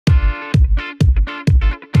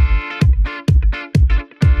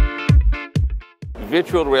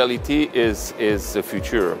Virtual reality is the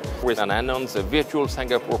future. We announced a virtual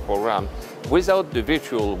Singapore program. Without the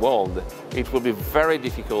virtual world, it will be very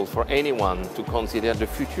difficult for anyone to consider the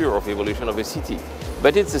future of evolution of a city.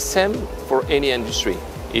 But it's the same for any industry.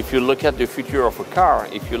 If you look at the future of a car,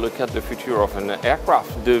 if you look at the future of an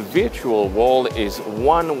aircraft, the virtual world is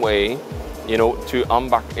one way, to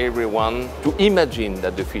embark everyone to imagine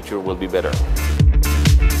that the future will be better.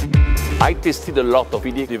 I tested a lot of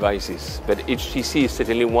video devices, but HTC is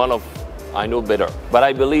certainly one of I know better. But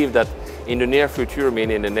I believe that in the near future,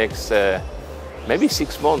 meaning in the next maybe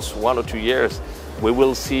 6 months, 1 or 2 years, we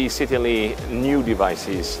will see certainly new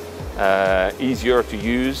devices, easier to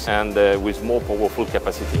use and with more powerful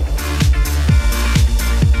capacity.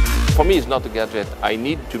 For me, it's not a gadget. I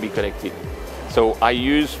need to be connected. So I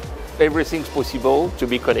use everything possible to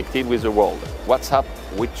be connected with the world. WhatsApp,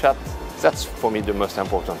 WeChat, that's for me the most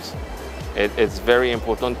important. It's very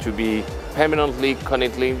important to be permanently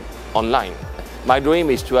connected online. My dream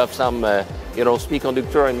is to have some,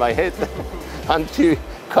 semiconductor in my head and to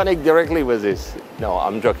connect directly with this. No,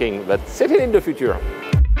 I'm joking, but certainly in the future.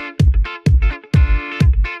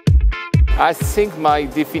 I think my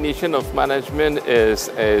definition of management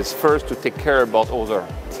is first to take care about others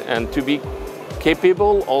and to be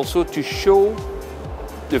capable also to show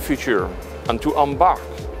the future and to embark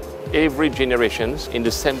every generation in the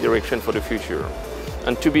same direction for the future,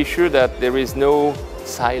 and to be sure that there is no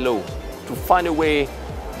silo, to find a way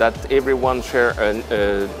that everyone share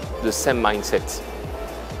the same mindset,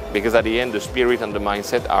 because at the end the spirit and the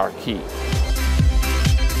mindset are key.